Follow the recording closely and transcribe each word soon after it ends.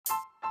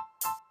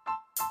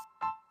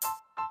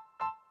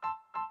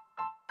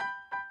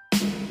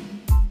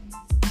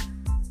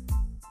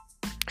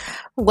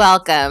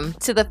Welcome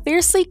to the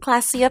Fiercely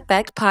Classy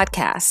Effect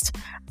podcast.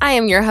 I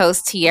am your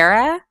host,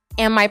 Tiara,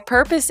 and my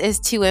purpose is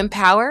to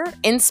empower,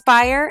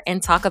 inspire,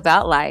 and talk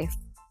about life.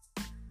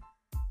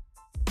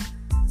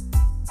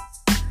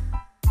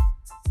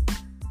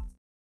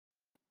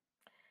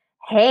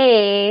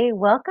 Hey,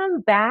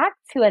 welcome back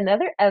to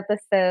another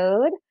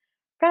episode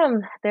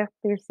from the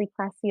Fiercely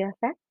Classy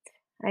Effect.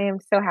 I am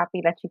so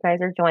happy that you guys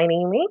are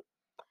joining me.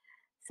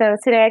 So,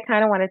 today I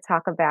kind of want to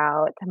talk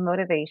about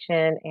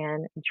motivation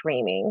and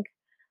dreaming.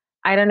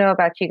 I don't know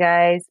about you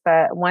guys,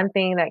 but one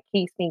thing that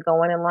keeps me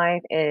going in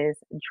life is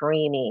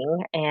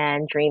dreaming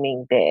and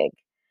dreaming big.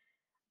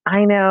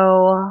 I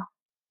know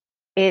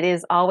it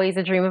is always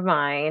a dream of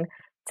mine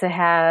to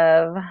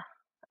have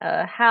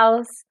a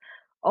house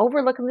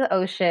overlooking the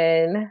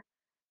ocean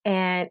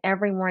and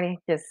every morning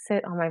just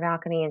sit on my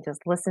balcony and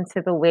just listen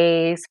to the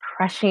waves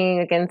crashing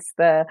against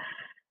the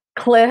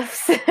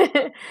cliffs.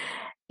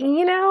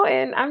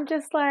 And I'm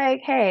just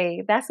like,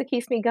 hey, that's what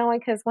keeps me going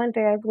because one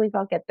day I believe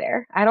I'll get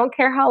there. I don't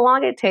care how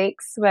long it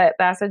takes, but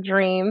that's a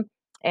dream.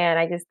 And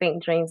I just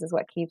think dreams is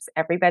what keeps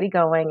everybody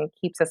going and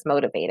keeps us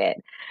motivated.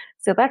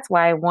 So that's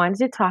why I wanted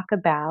to talk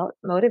about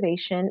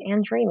motivation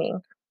and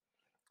dreaming.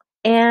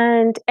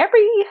 And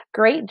every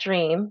great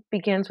dream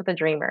begins with a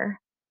dreamer.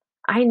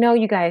 I know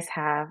you guys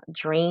have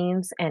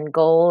dreams and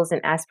goals and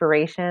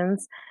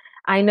aspirations.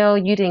 I know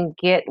you didn't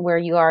get where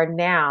you are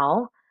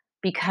now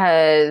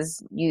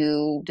because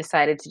you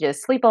decided to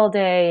just sleep all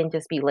day and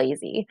just be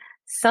lazy.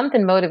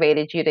 Something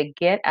motivated you to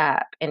get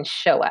up and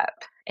show up,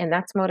 and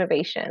that's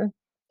motivation.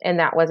 And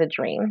that was a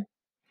dream.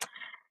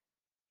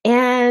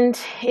 And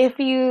if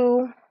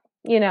you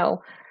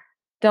know,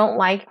 don't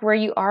like where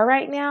you are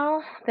right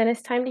now, then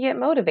it's time to get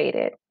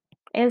motivated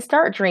and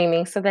start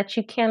dreaming so that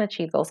you can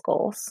achieve those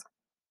goals.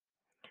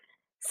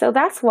 So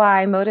that's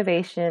why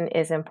motivation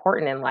is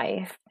important in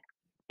life.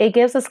 It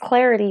gives us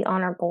clarity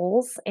on our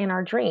goals and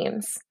our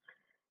dreams.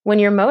 When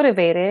you're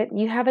motivated,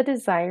 you have a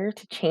desire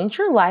to change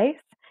your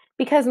life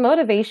because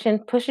motivation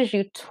pushes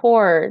you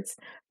towards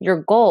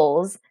your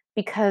goals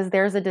because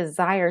there's a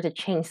desire to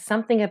change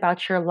something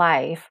about your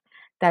life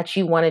that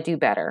you want to do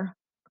better.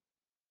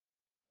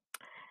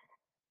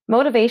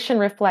 Motivation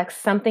reflects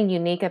something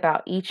unique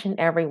about each and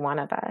every one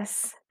of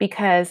us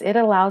because it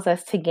allows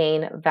us to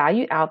gain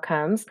value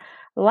outcomes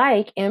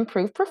like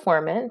improved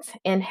performance,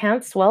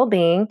 enhanced well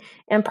being,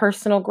 and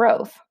personal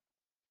growth.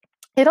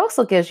 It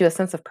also gives you a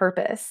sense of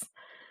purpose.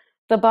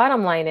 The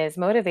bottom line is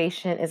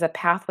motivation is a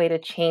pathway to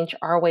change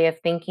our way of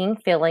thinking,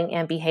 feeling,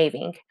 and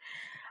behaving.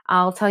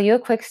 I'll tell you a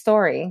quick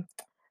story.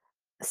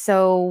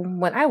 So,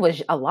 when I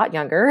was a lot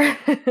younger,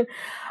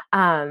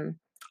 um,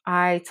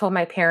 I told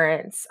my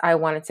parents I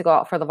wanted to go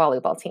out for the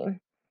volleyball team.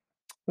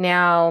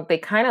 Now, they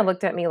kinda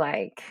looked at me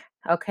like,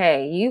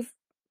 "Okay, you've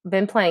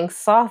been playing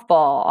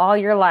softball all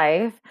your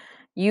life.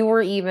 You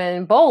were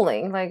even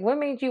bowling. Like, what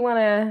made you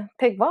wanna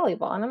pick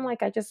volleyball?" And I'm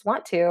like, "I just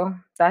want to.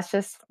 That's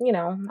just,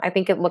 I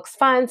think it looks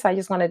fun, so I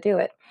just wanna do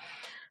it."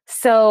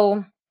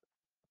 So,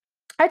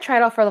 I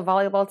tried out for the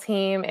volleyball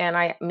team and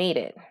I made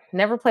it.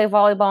 Never played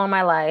volleyball in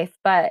my life,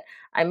 but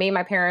I made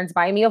my parents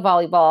buy me a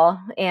volleyball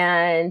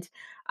and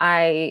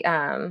I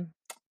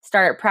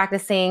started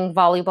practicing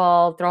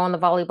volleyball, throwing the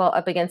volleyball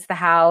up against the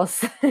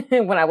house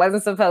when I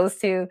wasn't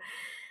supposed to.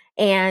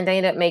 And I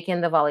ended up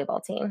making the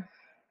volleyball team.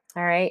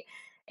 All right.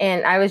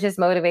 And I was just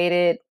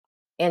motivated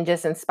and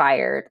just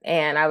inspired.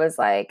 And I was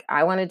like,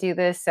 I want to do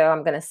this. So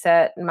I'm going to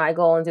set my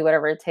goal and do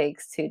whatever it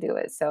takes to do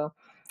it. So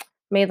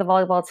made the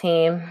volleyball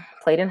team,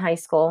 played in high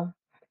school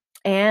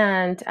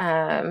and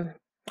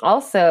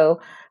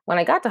also, when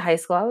I got to high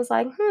school, I was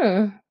like,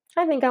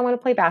 I think I want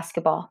to play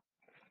basketball.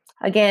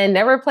 Again,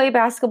 never played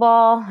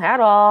basketball at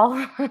all.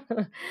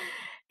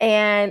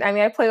 And I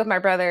mean, I play with my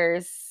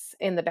brothers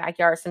in the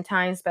backyard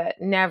sometimes, but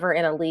never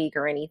in a league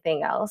or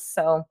anything else.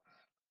 So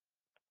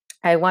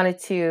I wanted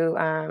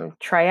to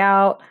try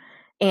out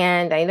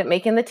and I ended up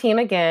making the team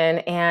again.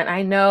 And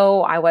I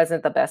know I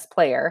wasn't the best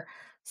player.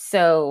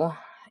 So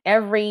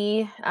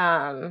every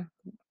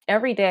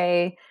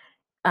day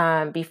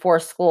before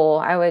school,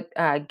 I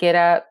would get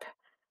up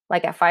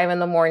like at 5 in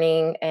the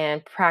morning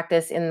and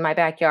practice in my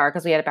backyard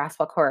because we had a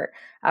basketball court.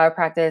 I would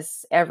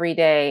practice every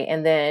day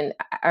and then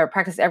I would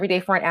practice every day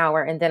for an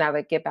hour and then I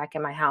would get back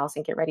in my house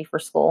and get ready for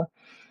school.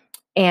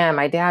 And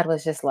my dad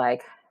was just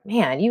like,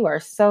 man, you are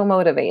so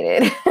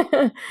motivated,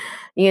 and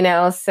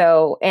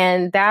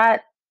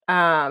that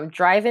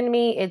driving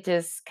me, it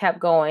just kept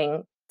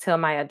going till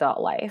my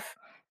adult life.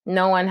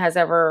 No one has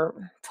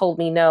ever told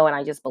me no, and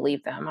I just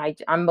believe them.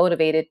 I'm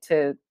motivated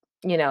to,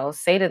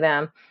 say to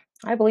them,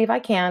 I believe I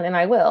can and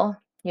I will,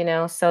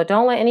 So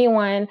don't let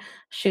anyone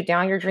shoot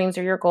down your dreams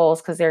or your goals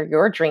because they're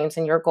your dreams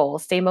and your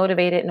goals. Stay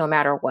motivated no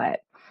matter what.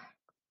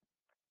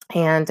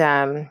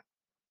 And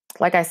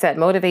like I said,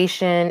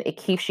 motivation, it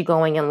keeps you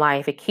going in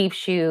life. It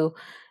keeps you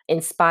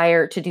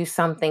inspired to do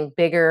something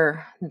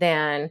bigger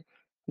than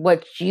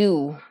what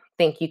you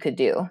think you could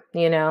do,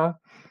 you know?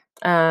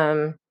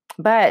 Um,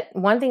 but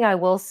one thing I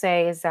will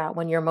say is that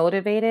when you're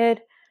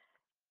motivated,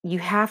 you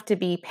have to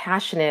be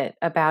passionate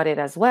about it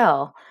as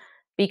well.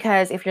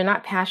 because if you're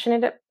not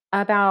passionate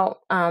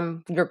about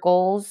your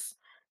goals,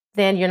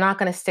 then you're not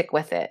going to stick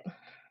with it.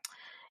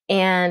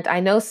 And I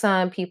know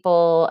some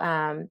people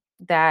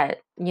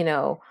that,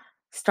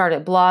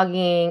 started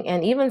blogging,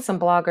 and even some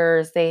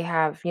bloggers, they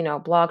have,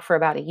 blogged for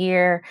about a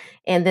year,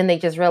 and then they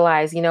just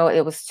realized,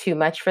 it was too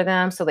much for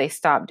them. So they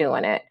stopped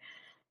doing it.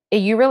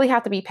 You really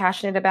have to be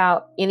passionate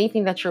about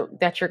anything that you're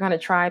going to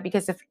try,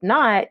 because if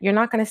not, you're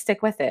not going to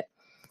stick with it.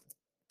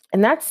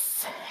 And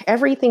that's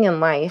everything in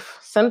life.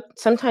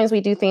 Sometimes we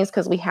do things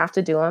because we have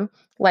to do them,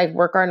 like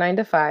work our 9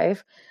 to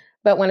 5.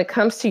 But when it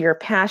comes to your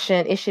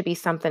passion, it should be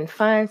something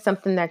fun,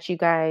 something that you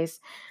guys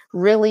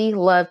really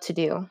love to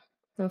do.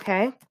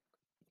 Okay.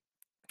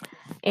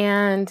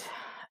 And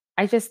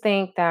I just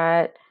think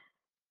that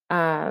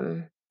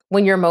um,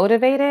 when you're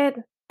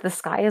motivated, the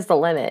sky is the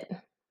limit.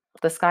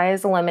 The sky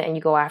is the limit, and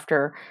you go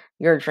after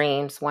your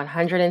dreams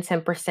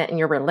 110%, and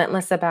you're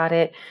relentless about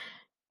it.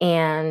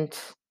 And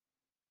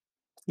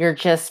you're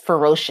just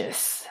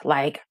ferocious.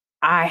 Like,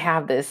 I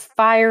have this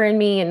fire in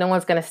me and no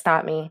one's going to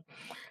stop me.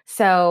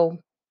 So,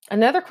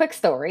 another quick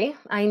story.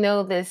 I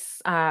know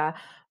this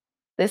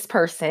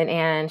person,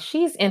 and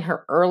she's in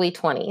her early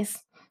 20s.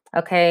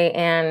 Okay,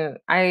 and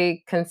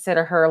I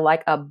consider her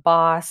like a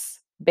boss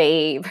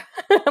babe.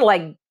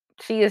 Like,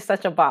 she is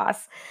such a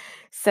boss.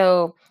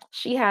 So,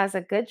 she has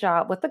a good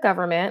job with the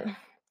government,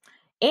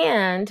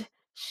 and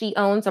she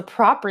owns a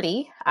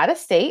property out of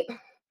state.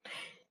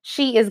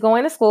 She is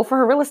going to school for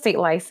her real estate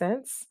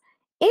license,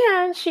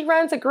 and she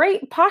runs a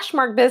great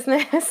Poshmark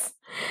business.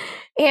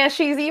 And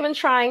she's even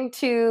trying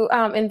to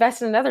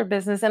invest in another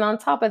business. And on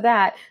top of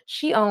that,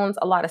 she owns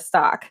a lot of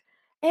stock.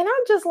 And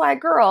I'm just like,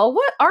 girl,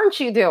 what aren't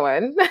you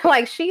doing?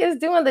 Like, she is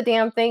doing the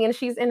damn thing. And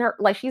she's in her,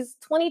 like, she's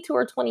 22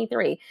 or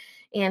 23.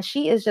 And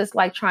she is just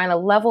like trying to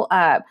level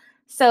up.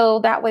 So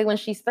that way, when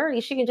she's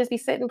 30, she can just be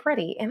sitting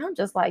pretty. And I'm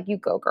just like, you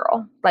go,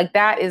 girl. Like,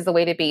 that is the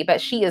way to be.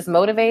 But she is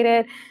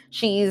motivated.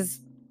 She's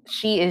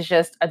she's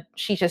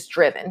just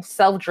driven,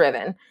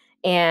 self-driven.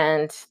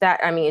 And that,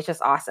 I mean, it's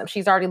just awesome.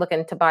 She's already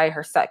looking to buy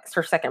her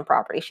second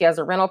property. She has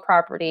a rental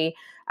property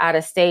out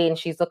of state, and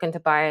she's looking to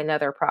buy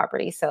another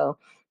property. So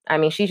I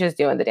mean, she's just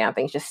doing the damn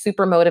thing, just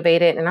super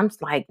motivated. And I'm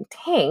just like,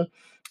 dang,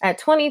 at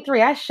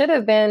 23, I should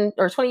have been,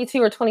 or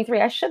 22 or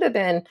 23, I should have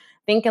been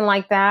thinking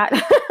like that.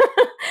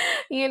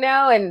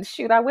 And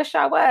shoot, I wish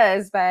I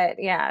was. But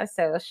yeah,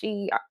 so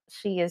she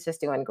is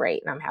just doing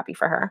great, and I'm happy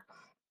for her.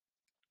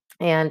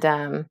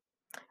 And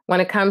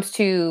when it comes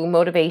to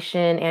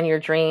motivation and your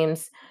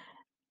dreams,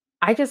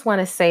 I just want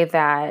to say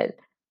that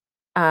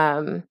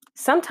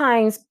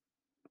sometimes,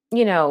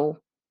 you know,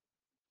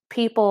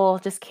 people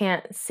just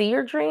can't see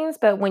your dreams,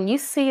 but when you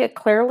see it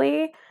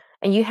clearly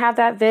and you have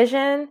that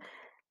vision,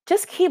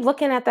 just keep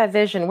looking at that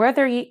vision,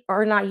 whether you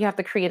or not you have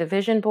to create a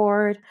vision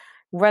board,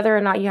 whether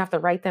or not you have to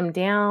write them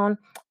down,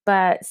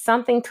 but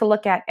something to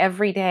look at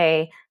every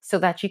day so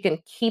that you can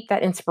keep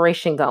that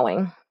inspiration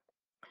going.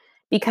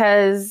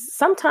 Because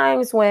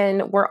sometimes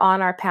when we're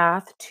on our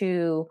path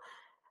to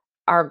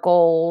our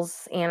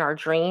goals and our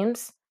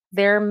dreams,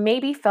 there may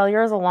be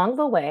failures along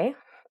the way,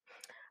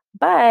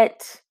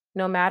 but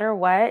no matter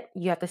what,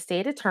 you have to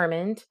stay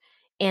determined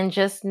and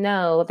just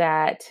know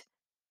that,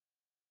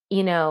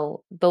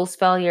 those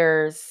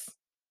failures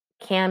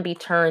can be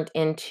turned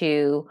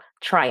into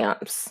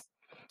triumphs.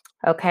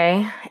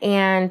 Okay.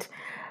 And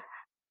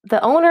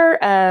the owner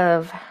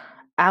of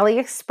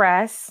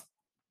AliExpress,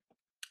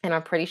 and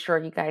I'm pretty sure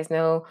you guys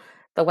know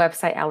the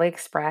website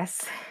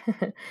AliExpress,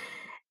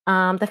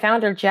 the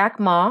founder, Jack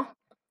Ma,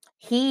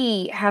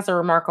 he has a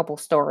remarkable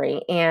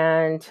story.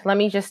 And let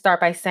me just start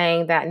by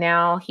saying that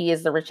now he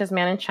is the richest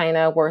man in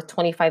China, worth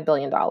 $25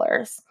 billion.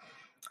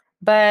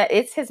 But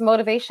it's his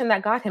motivation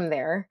that got him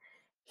there.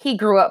 He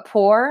grew up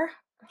poor.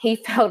 He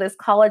failed his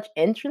college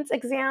entrance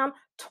exam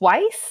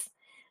twice,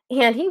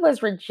 and he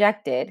was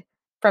rejected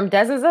from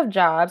dozens of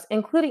jobs,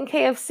 including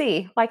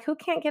KFC. Like, who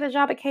can't get a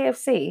job at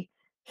KFC?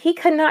 He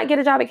could not get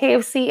a job at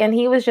KFC, and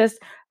he was just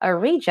a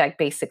reject,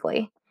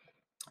 basically.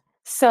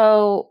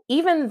 So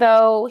even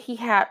though he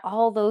had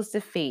all those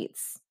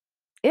defeats,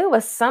 it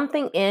was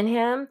something in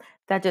him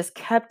that just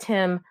kept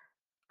him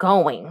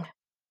going,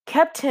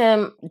 kept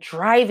him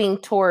driving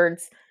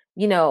towards,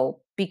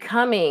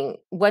 becoming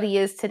what he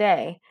is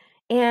today.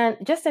 And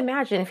just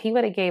imagine if he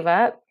would have gave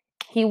up,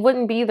 he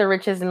wouldn't be the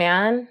richest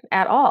man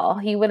at all.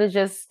 He would have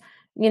just,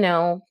 you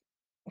know,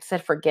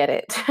 said forget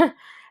it.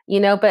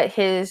 But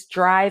his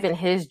drive and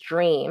his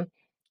dream,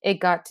 it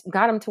got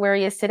him to where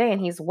he is today,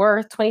 and he's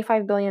worth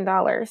 $25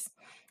 billion.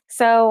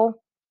 So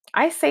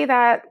I say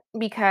that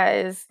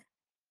because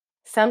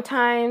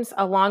sometimes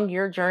along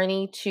your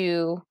journey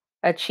to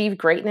achieve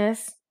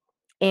greatness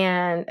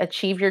and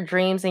achieve your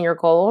dreams and your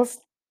goals,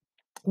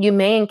 you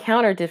may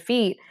encounter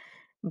defeat,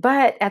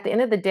 but at the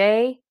end of the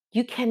day,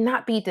 you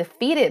cannot be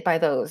defeated by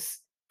those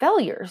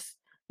failures.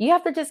 You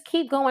have to just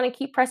keep going and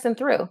keep pressing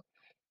through.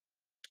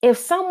 If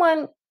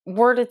someone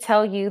were to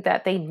tell you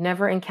that they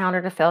never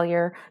encountered a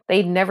failure,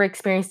 they never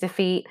experienced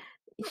defeat,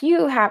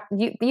 you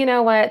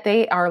know what?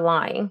 They are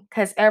lying,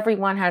 because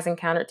everyone has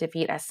encountered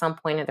defeat at some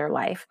point in their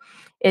life.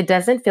 It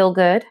doesn't feel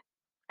good.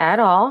 at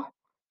all,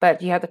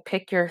 but you have to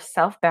pick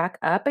yourself back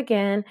up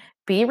again,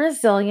 be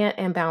resilient,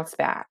 and bounce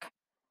back.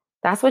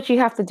 That's what you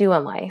have to do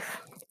in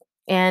life.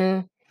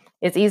 And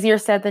it's easier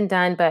said than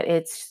done, but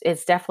it's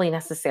definitely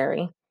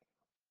necessary.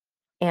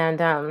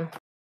 And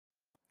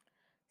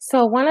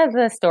so one of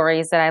the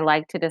stories that I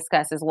like to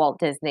discuss is Walt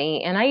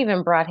Disney, and I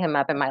even brought him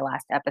up in my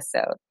last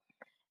episode.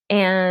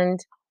 And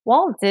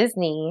Walt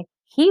Disney,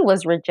 he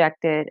was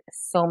rejected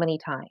so many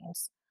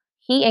times.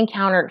 He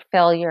encountered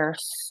failure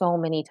so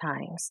many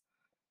times.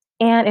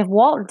 And if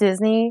Walt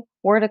Disney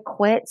were to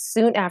quit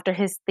soon after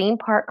his theme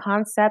park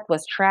concept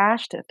was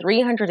trashed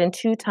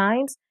 302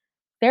 times,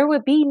 there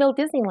would be no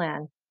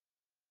Disneyland.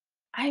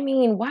 I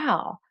mean,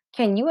 wow.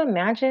 Can you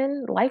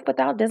imagine life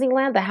without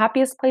Disneyland, the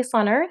happiest place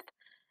on earth?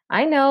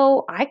 I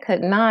know I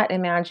could not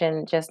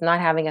imagine just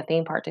not having a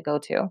theme park to go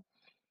to.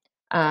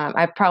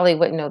 I probably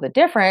wouldn't know the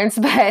difference,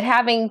 but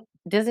having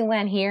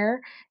Disneyland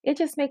here, it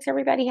just makes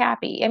everybody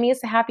happy. I mean,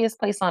 it's the happiest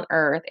place on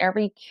earth.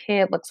 Every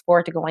kid looks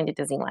forward to going to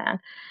Disneyland.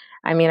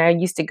 I mean, I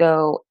used to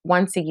go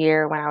once a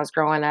year when I was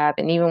growing up,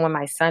 and even when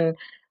my son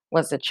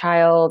was a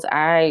child,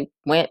 I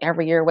went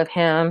every year with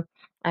him.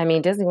 I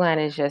mean,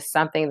 Disneyland is just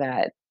something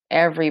that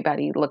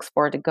everybody looks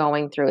forward to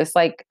going through. It's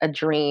like a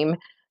dream.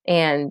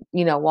 And,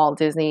 Walt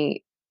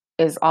Disney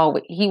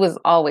he was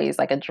always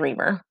like a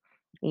dreamer,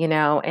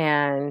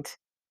 and,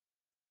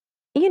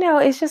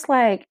 it's just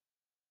like,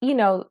 you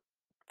know,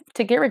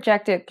 to get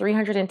rejected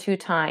 302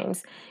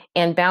 times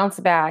and bounce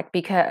back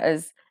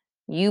because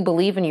you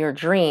believe in your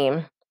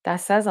dream, that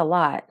says a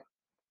lot.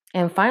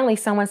 And finally,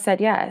 someone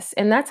said yes.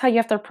 And that's how you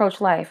have to approach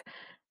life.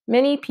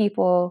 Many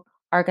people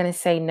are going to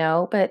say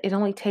no, but it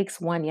only takes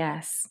one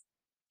yes,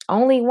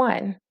 only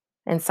one.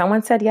 And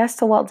someone said yes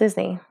to Walt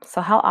Disney.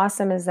 So, how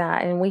awesome is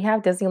that? And we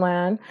have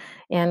Disneyland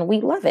and we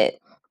love it.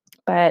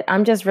 But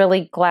I'm just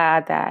really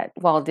glad that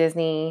Walt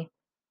Disney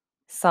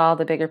saw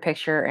the bigger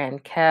picture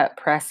and kept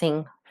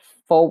pressing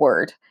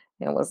forward.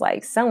 It was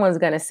like, someone's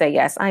going to say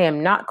yes. I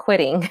am not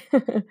quitting.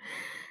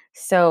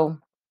 So,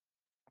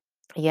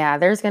 yeah,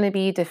 there's going to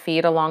be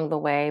defeat along the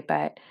way,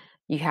 but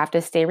you have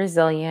to stay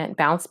resilient,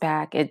 bounce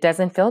back. It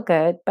doesn't feel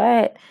good,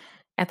 but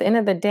at the end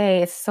of the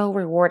day, it's so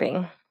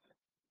rewarding.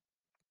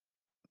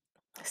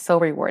 So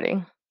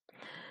rewarding.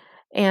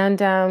 And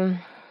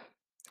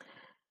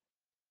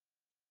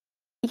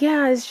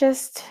yeah, it's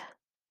just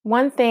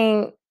one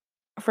thing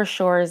for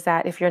sure is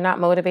that if you're not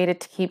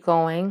motivated to keep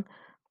going,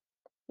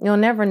 you'll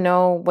never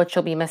know what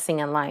you'll be missing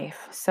in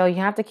life. So you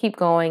have to keep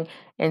going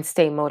and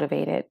stay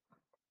motivated.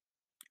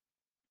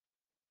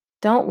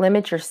 Don't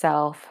limit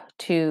yourself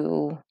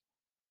to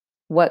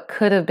what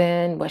could have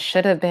been, what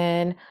should have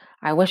been.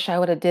 I wish I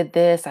would have did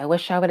this. I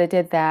wish I would have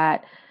did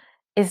that.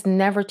 It's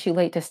never too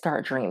late to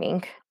start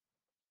dreaming.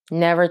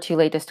 Never too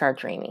late to start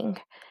dreaming.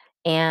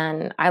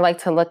 And I like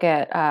to look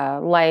at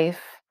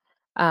life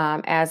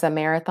as a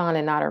marathon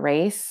and not a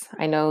race.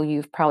 I know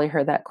you've probably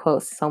heard that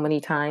quote so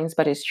many times,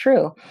 but it's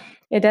true.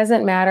 It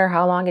doesn't matter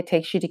how long it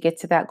takes you to get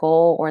to that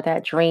goal or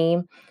that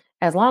dream,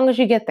 as long as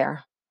you get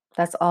there.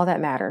 That's all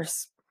that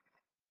matters.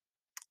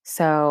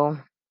 So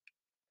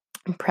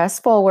press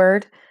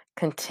forward,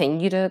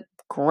 continue to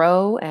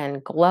grow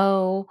and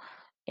glow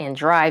and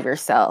drive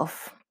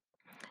yourself.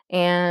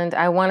 And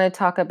I want to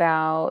talk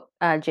about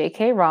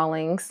J.K.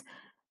 Rowling's.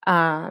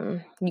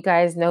 You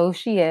guys know who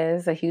she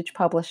is, a huge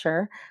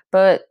publisher.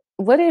 But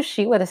what if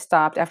she would have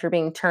stopped after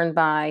being turned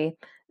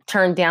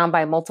down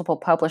by multiple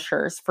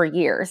publishers for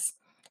years?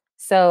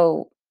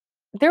 So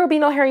there would be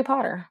no Harry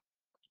Potter.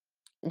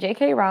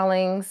 J.K.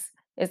 Rowling's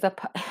is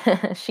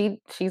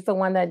she's the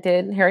one that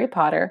did Harry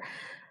Potter,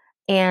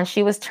 and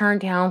she was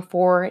turned down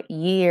for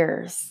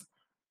years.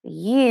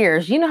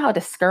 Years. You know how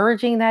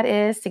discouraging that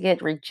is to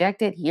get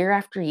rejected year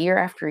after year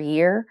after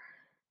year?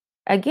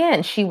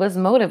 Again, she was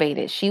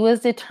motivated. She was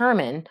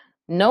determined.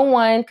 No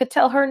one could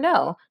tell her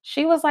no.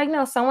 She was like,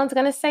 no, someone's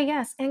going to say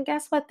yes. And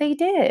guess what they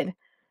did?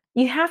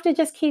 You have to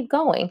just keep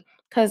going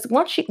because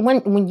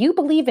when you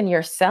believe in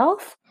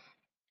yourself,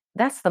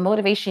 that's the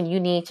motivation you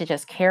need to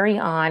just carry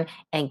on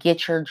and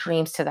get your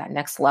dreams to that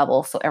next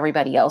level so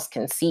everybody else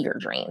can see your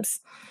dreams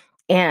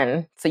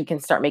and so you can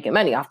start making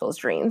money off those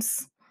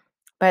dreams.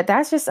 But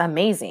that's just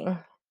amazing.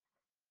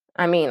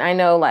 I mean, I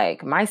know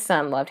like my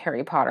son loved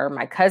Harry Potter,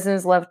 my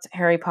cousins loved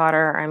Harry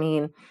Potter. I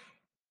mean,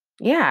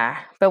 yeah,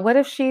 but what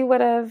if she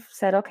would have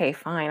said, "Okay,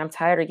 fine, I'm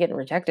tired of getting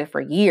rejected for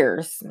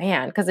years,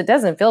 man," because it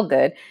doesn't feel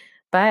good.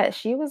 But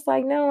she was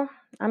like, "No,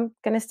 I'm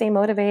gonna stay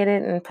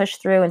motivated and push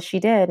through," and she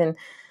did, and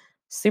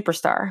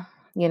superstar.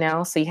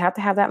 So you have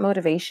to have that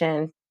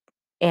motivation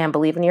and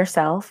believe in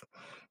yourself.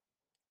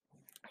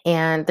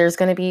 And there's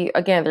gonna be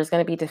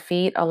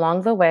defeat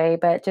along the way,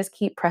 but just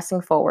keep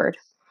pressing forward.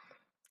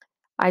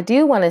 I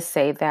do want to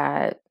say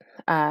that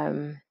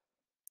um,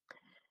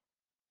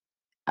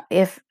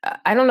 if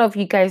I don't know if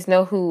you guys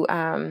know who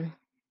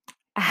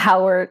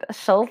Howard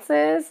Schultz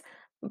is.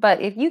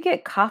 But if you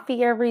get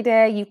coffee every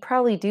day, you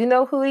probably do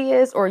know who he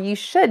is, or you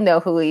should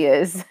know who he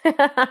is.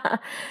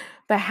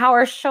 But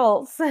Howard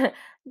Schultz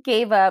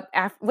gave up.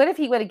 What if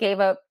he would have gave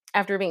up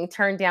after being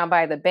turned down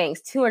by the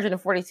banks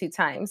 242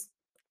 times?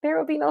 there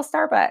would be no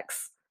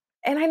Starbucks.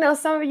 And I know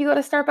some of you go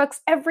to Starbucks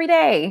every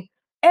day.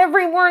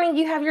 Every morning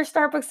you have your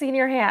Starbucks in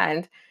your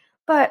hand.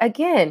 But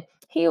again,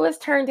 he was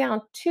turned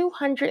down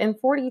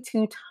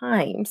 242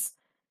 times.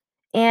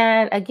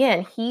 And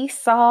again, he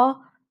saw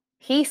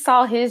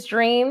his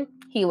dream.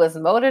 He was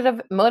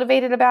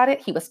motivated about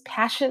it. He was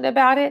passionate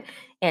about it,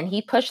 and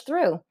he pushed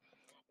through.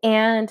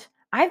 And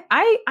I'm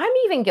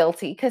even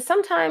guilty because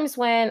sometimes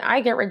when I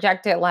get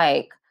rejected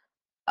like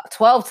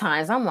 12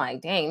 times, I'm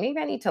like, dang, maybe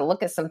I need to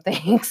look at some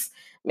things.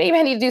 Maybe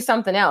I need to do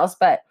something else.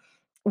 But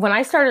when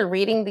I started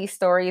reading these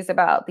stories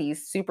about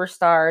these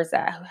superstars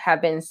that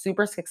have been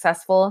super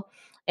successful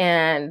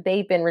and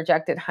they've been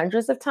rejected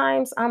hundreds of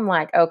times, I'm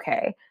like,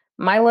 okay,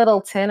 my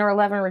little 10 or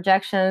 11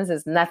 rejections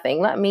is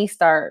nothing. Let me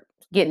start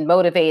getting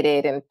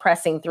motivated and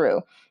pressing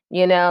through,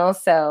 you know?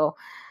 So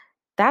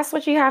that's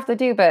what you have to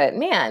do. But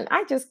man,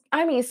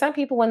 I mean, some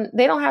people, when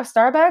they don't have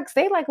Starbucks,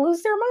 they like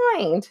lose their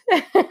mind.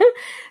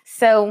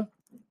 So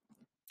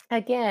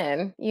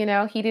again,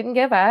 he didn't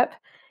give up.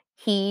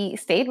 He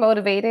stayed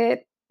motivated,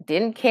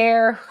 didn't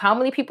care how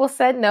many people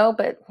said no,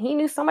 but he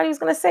knew somebody was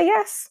going to say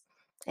yes.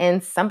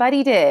 And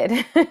somebody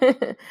did.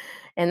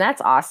 And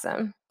that's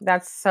awesome.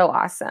 That's so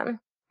awesome.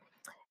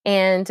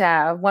 And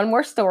one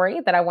more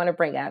story that I want to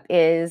bring up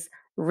is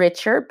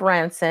Richard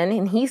Branson,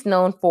 and he's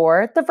known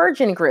for the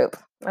Virgin Group.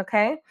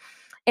 Okay.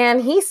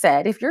 And he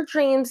said, if your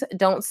dreams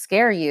don't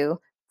scare you,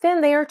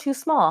 then they are too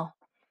small.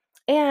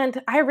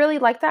 And I really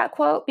like that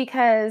quote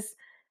because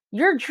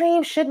your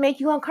dream should make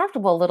you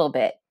uncomfortable a little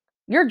bit.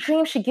 Your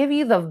dream should give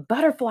you the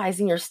butterflies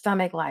in your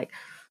stomach, like,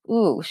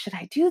 ooh, should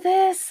I do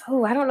this?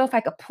 Oh, I don't know if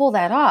I could pull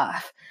that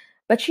off.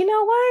 But you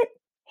know what?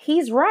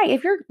 He's right.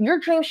 If your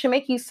dream should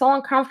make you so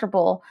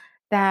uncomfortable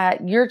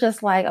that you're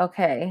just like,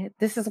 okay,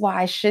 this is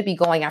why I should be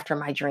going after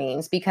my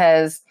dreams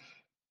because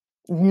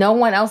no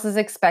one else is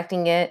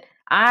expecting it.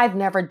 I've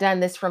never done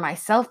this for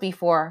myself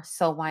before,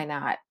 so why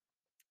not?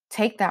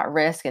 Take that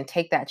risk and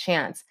take that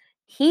chance.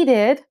 He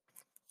did.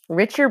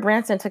 Richard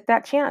Branson took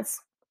that chance.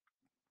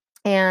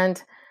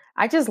 And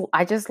I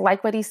just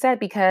like what he said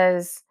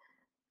because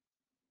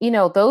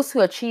those who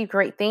achieve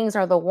great things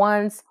are the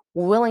ones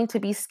willing to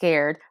be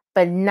scared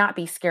but not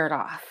be scared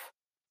off.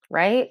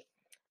 Right?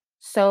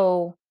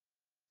 So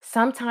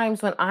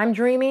sometimes when I'm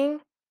dreaming,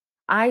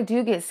 I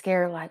do get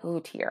scared like, "Oh,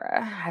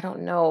 Tiara, I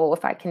don't know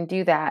if I can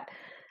do that."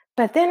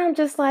 But then I'm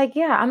just like,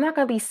 yeah, I'm not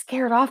going to be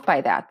scared off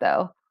by that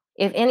though.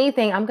 If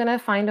anything, I'm going to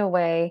find a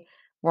way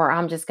where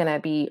I'm just going to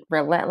be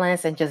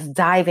relentless and just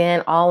dive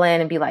in, all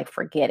in, and be like,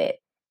 forget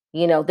it.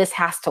 This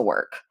has to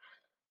work.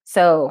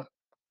 So,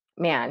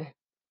 man,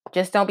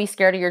 just don't be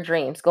scared of your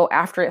dreams. Go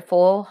after it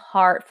full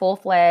heart, full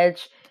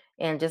fledged,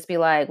 and just be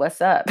like,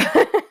 what's up?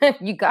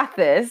 You got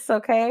this.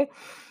 Okay.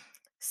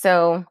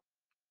 So,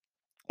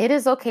 it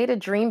is okay to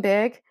dream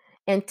big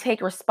and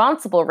take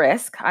responsible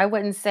risk. I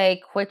wouldn't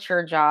say quit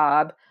your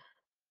job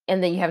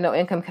and then you have no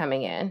income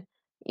coming in.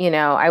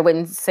 I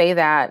wouldn't say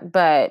that,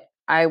 but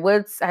I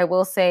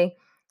will say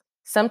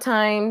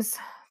sometimes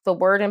the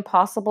word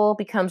impossible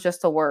becomes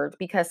just a word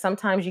because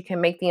sometimes you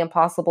can make the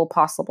impossible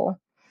possible.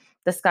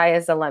 The sky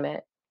is the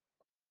limit.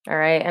 All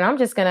right. And I'm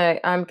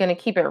going to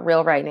keep it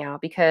real right now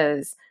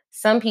because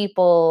some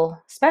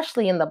people,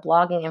 especially in the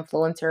blogging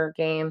influencer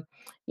game,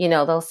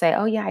 they'll say,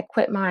 "Oh yeah, I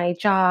quit my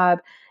job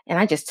and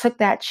I just took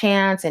that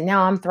chance and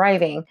now I'm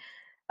thriving."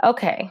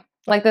 Okay.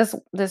 Like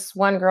this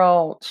one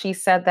girl, she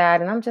said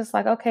that and I'm just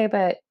like, "Okay,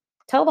 but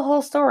tell the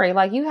whole story.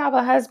 Like you have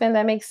a husband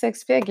that makes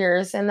six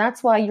figures and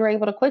that's why you're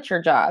able to quit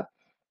your job."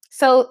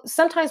 So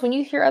sometimes when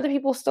you hear other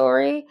people's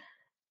story,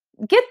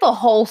 get the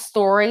whole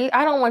story.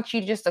 I don't want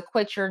you just to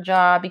quit your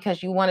job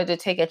because you wanted to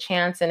take a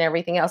chance and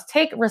everything else.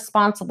 Take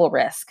responsible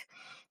risk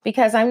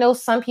because I know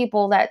some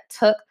people that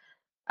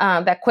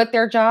quit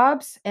their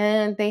jobs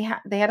and they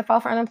had to file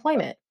for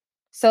unemployment.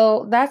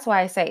 So that's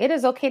why I say it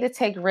is okay to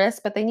take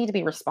risks, but they need to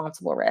be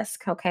responsible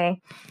risk.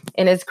 Okay.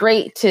 And it's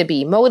great to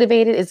be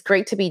motivated. It's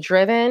great to be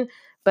driven,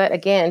 but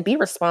again, be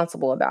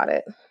responsible about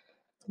it.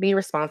 Be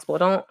responsible.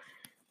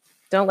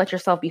 Don't let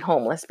yourself be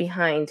homeless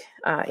behind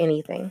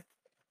anything.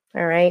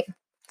 All right.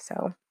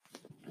 So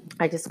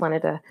I just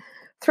wanted to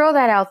throw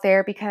that out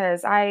there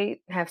because I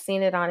have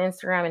seen it on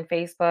Instagram and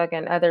Facebook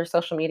and other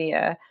social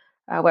media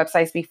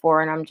websites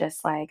before. And I'm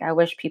just like, I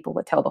wish people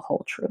would tell the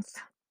whole truth.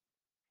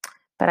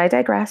 But I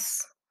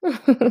digress.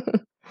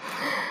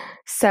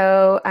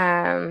 So,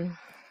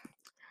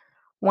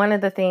 one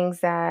of the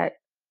things that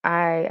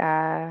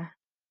I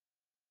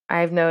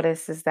I've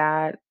noticed is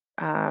that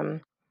um,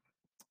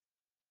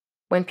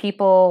 when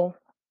people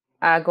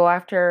go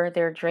after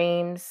their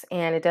dreams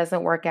and it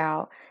doesn't work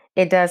out,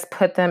 it does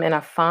put them in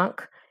a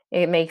funk.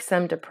 It makes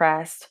them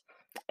depressed.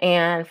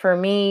 And for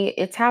me,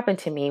 it's happened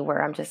to me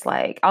where I'm just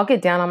like, I'll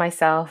get down on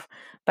myself,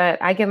 but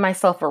I give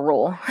myself a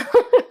rule.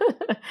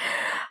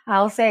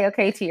 I'll say,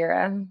 okay,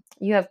 Tira,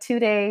 you have 2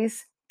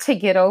 days to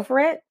get over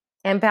it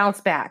and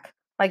bounce back.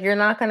 Like you're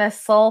not going to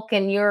sulk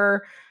in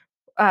your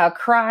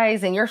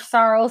cries and your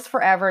sorrows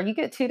forever. You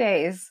get 2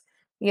 days.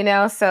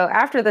 So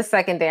after the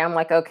second day, I'm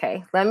like,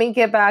 okay, let me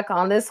get back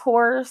on this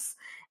horse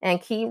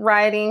and keep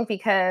writing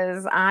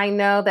because I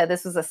know that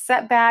this is a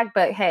setback,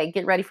 but hey,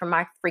 get ready for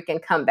my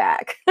freaking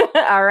comeback.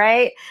 All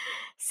right.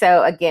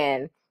 So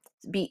again,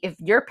 if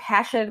you're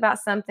passionate about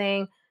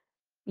something,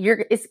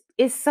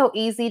 it's so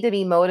easy to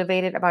be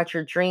motivated about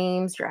your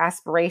dreams, your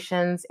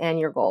aspirations, and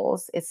your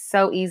goals. It's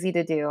so easy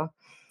to do.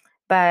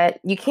 But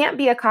you can't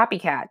be a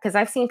copycat because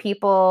I've seen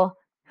people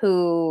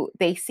who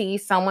they see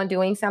someone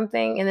doing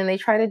something and then they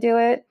try to do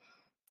it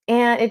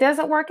and it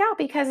doesn't work out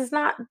because it's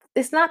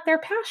not their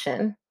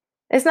passion.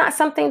 It's not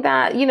something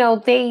that,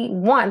 they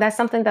want. That's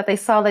something that they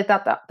saw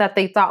that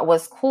they thought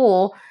was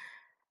cool,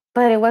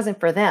 but it wasn't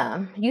for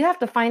them. You have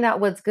to find out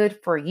what's good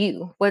for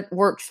you, what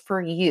works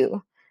for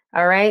you.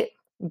 All right.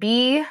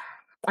 Be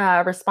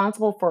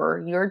responsible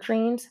for your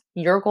dreams,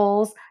 your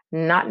goals,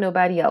 not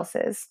nobody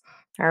else's.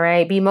 All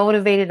right. Be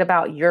motivated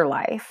about your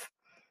life.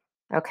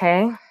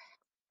 Okay.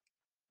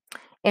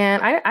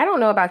 And I don't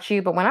know about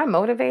you, but when I'm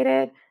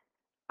motivated,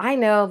 I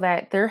know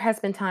that there has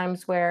been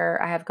times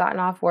where I have gotten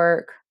off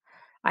work,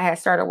 I had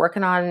started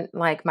working on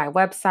like my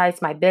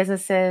websites, my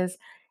businesses,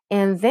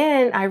 and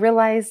then I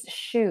realized,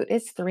 shoot,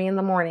 it's 3 in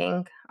the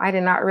morning. I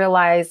did not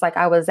realize like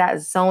I was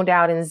that zoned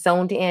out and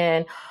zoned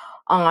in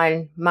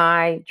on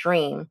my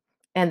dream.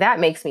 And that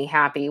makes me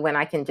happy when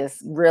I can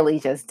just really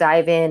just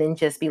dive in and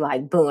just be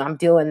like, boom, I'm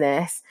doing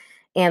this.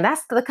 And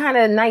that's the kind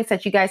of nights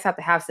that you guys have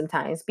to have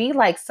sometimes. Be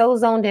like so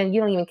zoned in,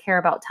 you don't even care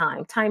about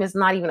time. Time is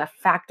not even a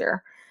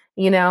factor,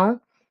 you know?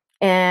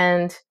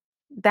 And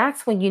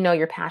that's when you know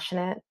you're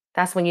passionate.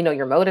 That's when you know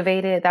you're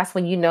motivated. That's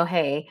when you know,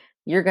 hey,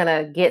 you're going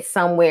to get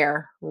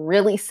somewhere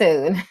really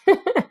soon.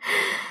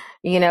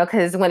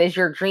 Because when it's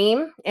your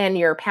dream and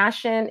your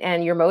passion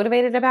and you're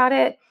motivated about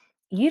it,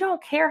 you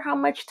don't care how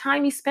much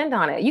time you spend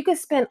on it. You could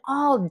spend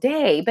all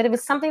day, but if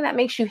it's something that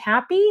makes you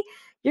happy,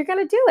 you're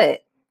going to do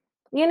it.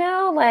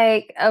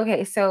 Like,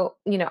 okay, so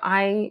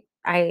I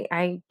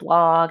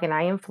blog and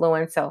I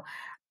influence, so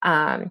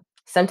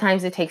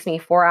sometimes it takes me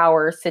 4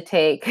 hours to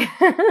take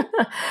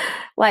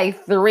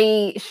like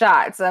 3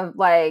 shots of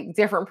like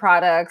different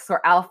products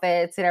or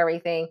outfits and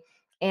everything.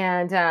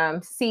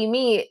 And see,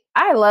 me,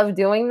 I love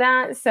doing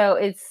that, so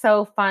it's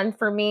so fun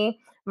for me.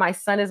 My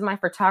son is my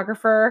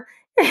photographer.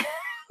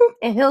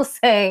 And he'll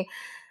say,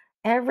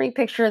 every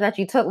picture that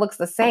you took looks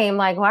the same.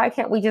 Like, why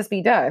can't we just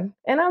be done?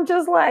 And I'm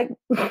just like,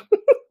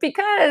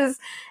 because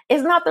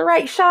it's not the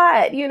right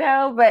shot,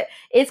 but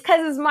it's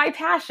because it's my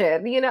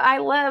passion. I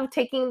love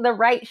taking the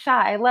right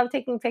shot. I love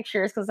taking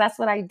pictures because that's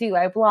what I do.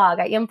 I blog,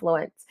 I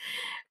influence.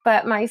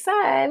 But my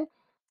son,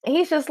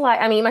 he's just like,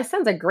 I mean, my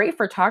son's a great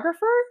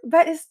photographer,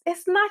 but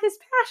it's not his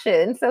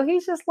passion. So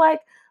he's just like,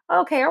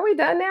 okay, are we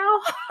done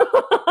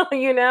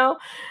now?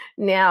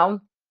 Now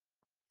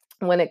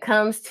when it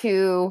comes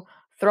to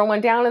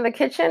throwing down in the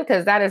kitchen,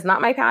 because that is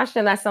not my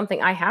passion, that's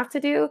something I have to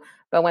do.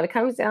 But when it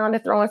comes down to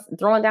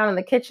throwing down in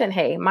the kitchen,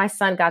 hey, my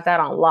son got that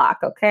on lock.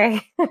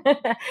 Okay,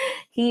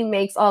 he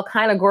makes all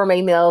kind of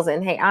gourmet meals,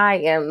 and hey, I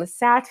am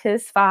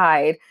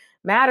satisfied.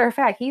 Matter of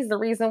fact, he's the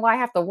reason why I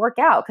have to work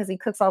out because he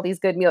cooks all these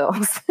good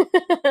meals.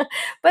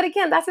 But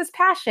again, that's his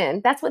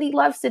passion. That's what he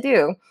loves to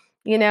do.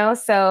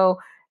 So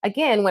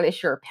again, when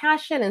it's your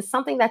passion and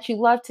something that you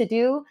love to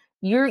do,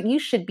 you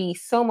should be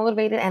so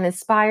motivated and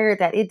inspired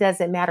that it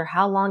doesn't matter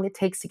how long it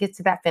takes to get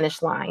to that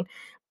finish line.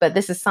 But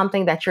this is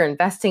something that you're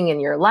investing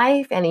in your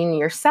life and in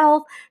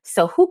yourself.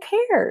 So who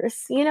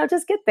cares?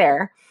 Just get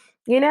there,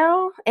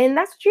 and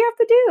that's what you have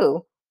to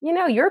do.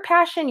 Your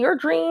passion, your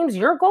dreams,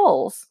 your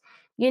goals,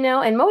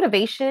 and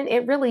motivation,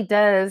 it really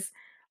does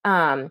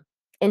um,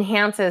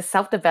 enhances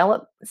self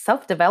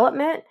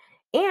development.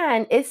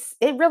 And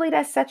it really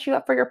does set you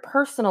up for your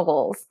personal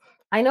goals.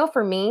 I know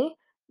for me,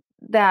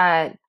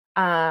 that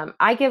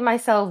I give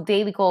myself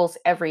daily goals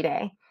every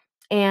day.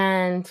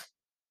 And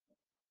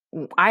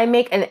I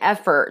make an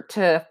effort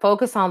to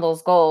focus on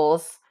those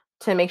goals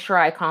to make sure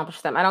I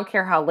accomplish them. I don't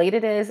care how late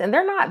it is. And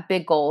they're not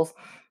big goals.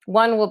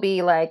 One will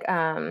be like,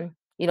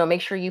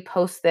 make sure you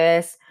post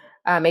this,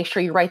 make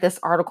sure you write this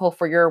article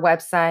for your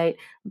website.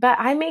 But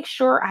I make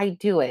sure I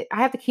do it. I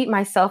have to keep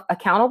myself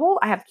accountable,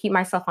 I have to keep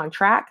myself on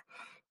track.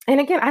 And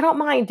again, I don't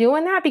mind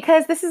doing that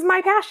because this is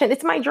my passion,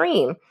 it's my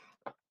dream.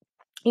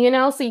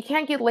 So you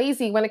can't get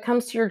lazy when it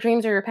comes to your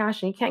dreams or your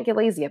passion. You can't get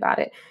lazy about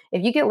it.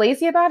 If you get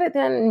lazy about it,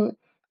 then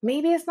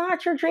maybe it's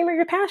not your dream or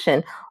your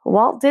passion.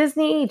 Walt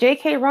Disney,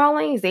 J.K.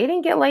 Rowling, they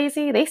didn't get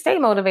lazy. They stayed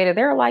motivated.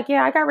 They're like,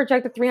 yeah, I got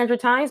rejected 300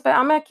 times, but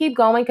I'm going to keep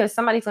going because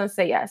somebody's going to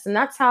say yes. And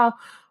that's how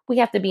we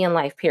have to be in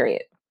life,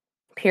 period.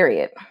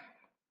 Period.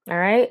 All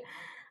right.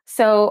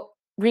 So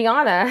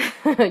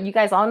Rihanna, you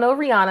guys all know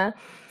Rihanna,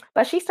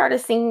 but she started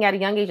singing at a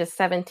young age of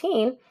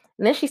 17.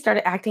 And then she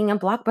started acting in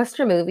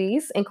blockbuster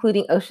movies,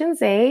 including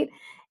Ocean's 8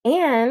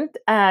 and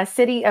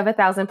City of a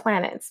Thousand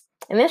Planets.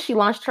 And then she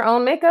launched her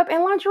own makeup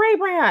and lingerie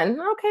brand.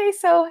 Okay,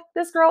 so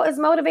this girl is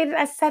motivated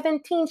at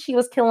 17. She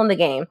was killing the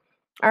game.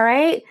 All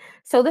right.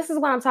 So this is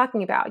what I'm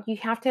talking about. You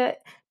have to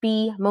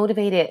be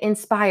motivated,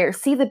 inspired,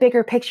 see the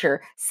bigger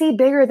picture, see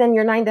bigger than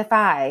your 9 to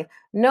 5.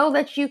 Know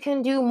that you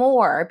can do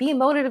more. Be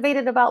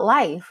motivated about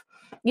life.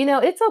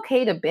 It's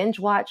okay to binge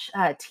watch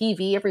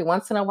TV every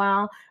once in a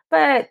while,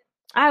 but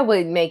I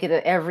would make it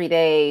an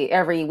everyday,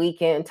 every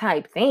weekend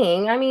type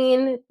thing. I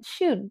mean,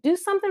 shoot, do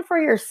something for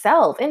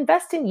yourself,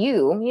 invest in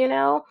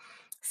you.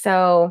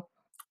 So,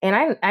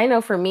 and I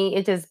know for me,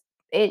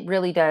 it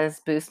really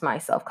does boost my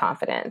self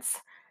confidence.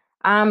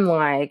 I'm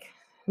like,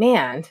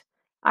 man,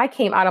 I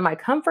came out of my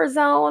comfort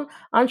zone.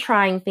 I'm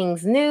trying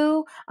things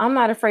new. I'm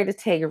not afraid to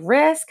take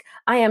risk.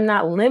 I am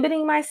not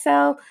limiting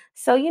myself.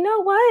 So, you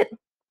know what?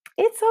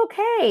 It's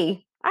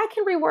okay. I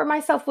can reward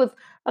myself with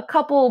a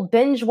couple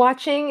binge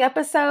watching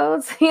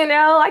episodes.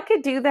 I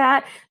could do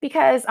that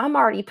because I'm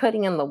already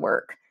putting in the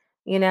work.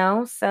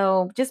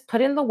 So just put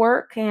in the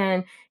work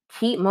and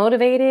keep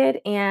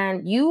motivated.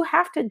 And you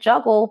have to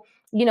juggle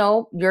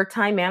your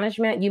time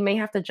management. You may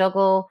have to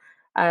juggle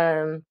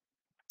um,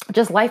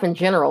 just life in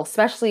general,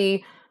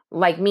 especially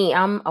like me.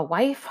 I'm a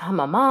wife, I'm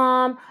a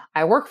mom,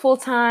 I work full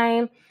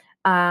time.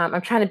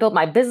 I'm trying to build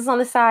my business on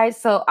the side.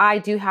 So I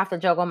do have to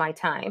juggle my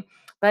time.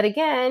 But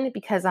again,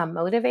 because I'm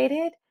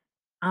motivated,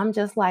 I'm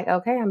just like,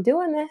 okay, I'm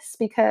doing this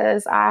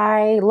because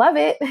I love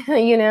it,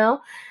 you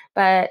know.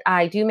 But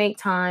I do make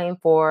time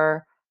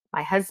for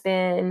my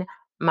husband,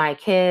 my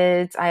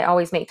kids. I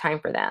always make time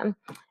for them.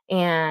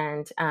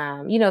 And,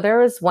 there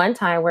was one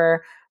time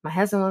where my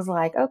husband was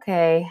like,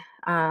 okay,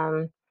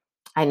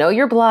 I know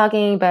you're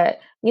blogging, but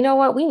you know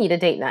what? We need a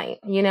date night.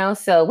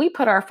 So we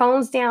put our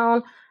phones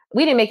down.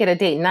 We didn't make it a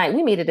date night.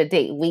 We made it a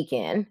date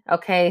weekend.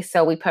 Okay.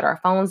 So we put our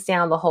phones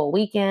down the whole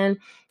weekend.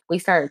 We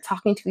started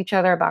talking to each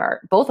other about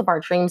both of our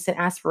dreams and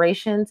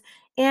aspirations.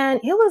 And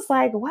it was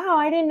like, wow,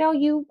 I didn't know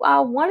you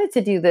wanted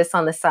to do this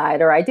on the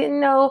side, or I didn't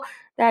know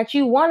that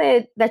you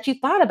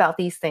thought about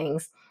these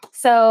things.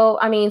 So,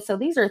 I mean, so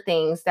these are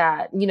things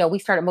that we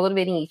started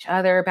motivating each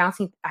other,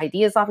 bouncing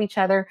ideas off each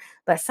other.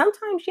 But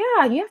sometimes,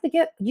 yeah, you have to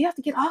get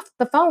off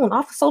the phone,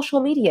 off of social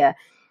media,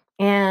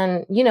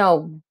 and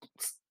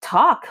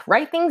talk,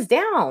 write things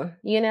down,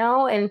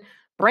 and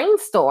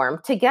brainstorm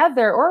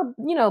together, or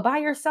by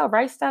yourself,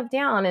 write stuff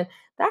down, and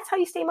that's how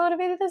you stay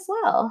motivated as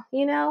well.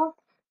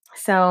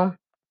 So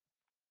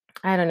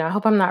I don't know. I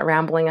hope I'm not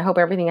rambling. I hope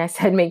everything I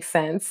said makes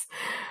sense.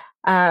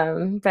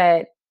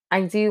 But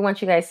I do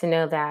want you guys to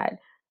know that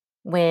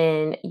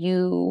when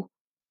you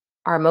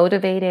are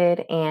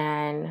motivated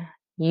and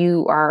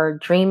you are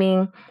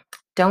dreaming,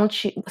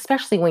 don't you,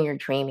 especially when you're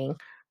dreaming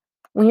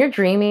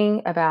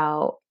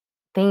about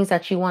things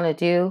that you want to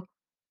do,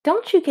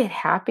 don't you get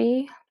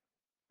happy?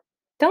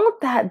 Don't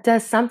that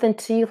does something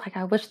to you like,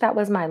 I wish that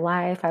was my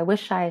life.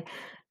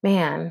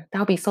 Man, that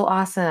would be so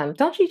awesome.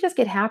 Don't you just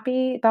get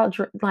happy about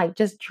like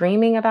just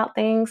dreaming about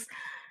things?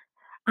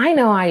 I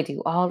know I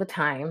do all the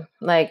time.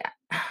 Like,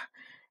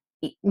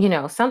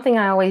 something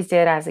I always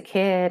did as a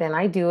kid, and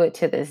I do it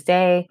to this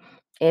day,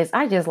 is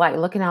I just like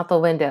looking out the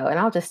window, and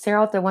I'll just stare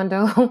out the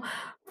window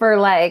for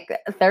like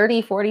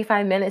 30,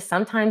 45 minutes,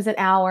 sometimes an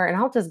hour, and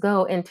I'll just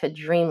go into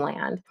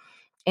dreamland.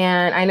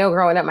 And I know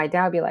growing up, my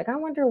dad would be like, I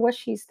wonder what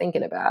she's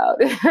thinking about.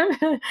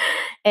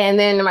 And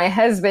then my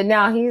husband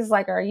now, he's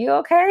like, are you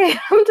okay?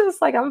 I'm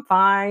just like, I'm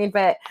fine.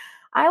 But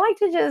I like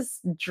to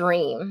just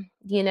dream.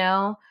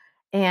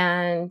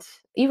 And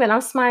even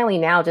I'm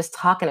smiling now just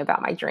talking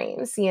about my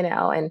dreams.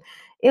 And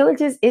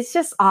it's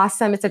just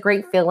awesome. It's a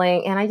great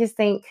feeling. And I just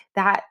think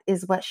that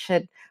is what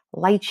should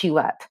light you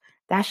up.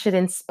 That should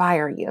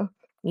inspire you.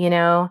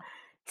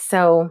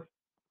 So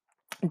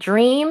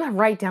dream,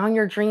 write down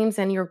your dreams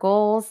and your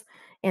goals.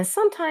 And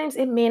sometimes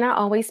it may not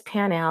always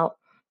pan out.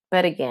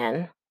 But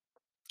again,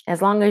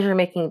 as long as you're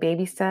making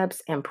baby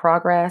steps and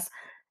progress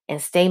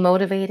and stay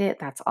motivated,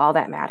 that's all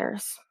that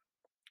matters.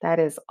 That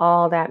is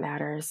all that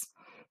matters.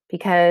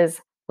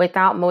 Because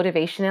without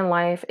motivation in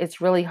life,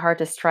 it's really hard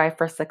to strive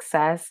for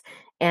success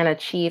and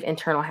achieve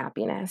internal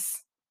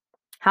happiness.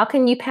 How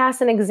can you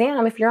pass an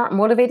exam if you aren't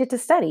motivated to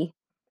study?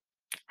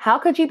 How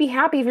could you be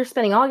happy if you're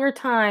spending all your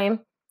time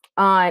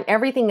on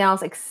everything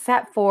else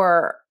except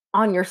for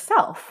on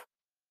yourself?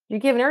 You're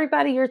giving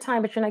everybody your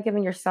time, but you're not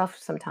giving yourself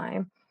some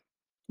time,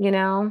 you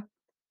know?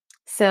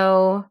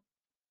 So,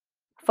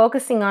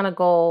 focusing on a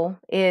goal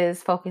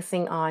is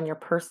focusing on your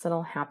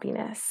personal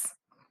happiness.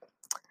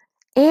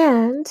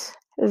 And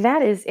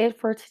that is it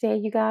for today,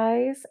 you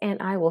guys.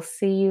 And I will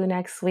see you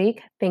next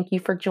week. Thank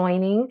you for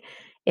joining.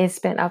 It's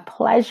been a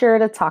pleasure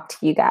to talk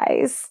to you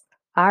guys.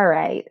 All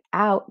right,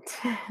 out.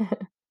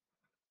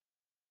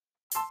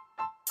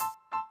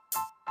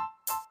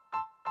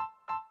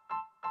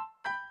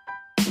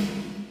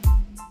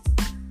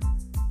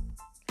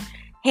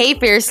 Hey,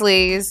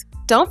 Fiercelies!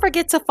 Don't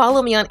forget to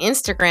follow me on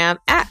Instagram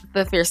at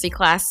The Fiercely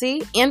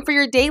Classy. And for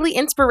your daily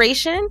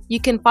inspiration, you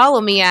can follow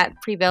me at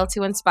Prevail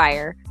to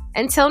Inspire.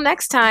 Until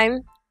next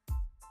time.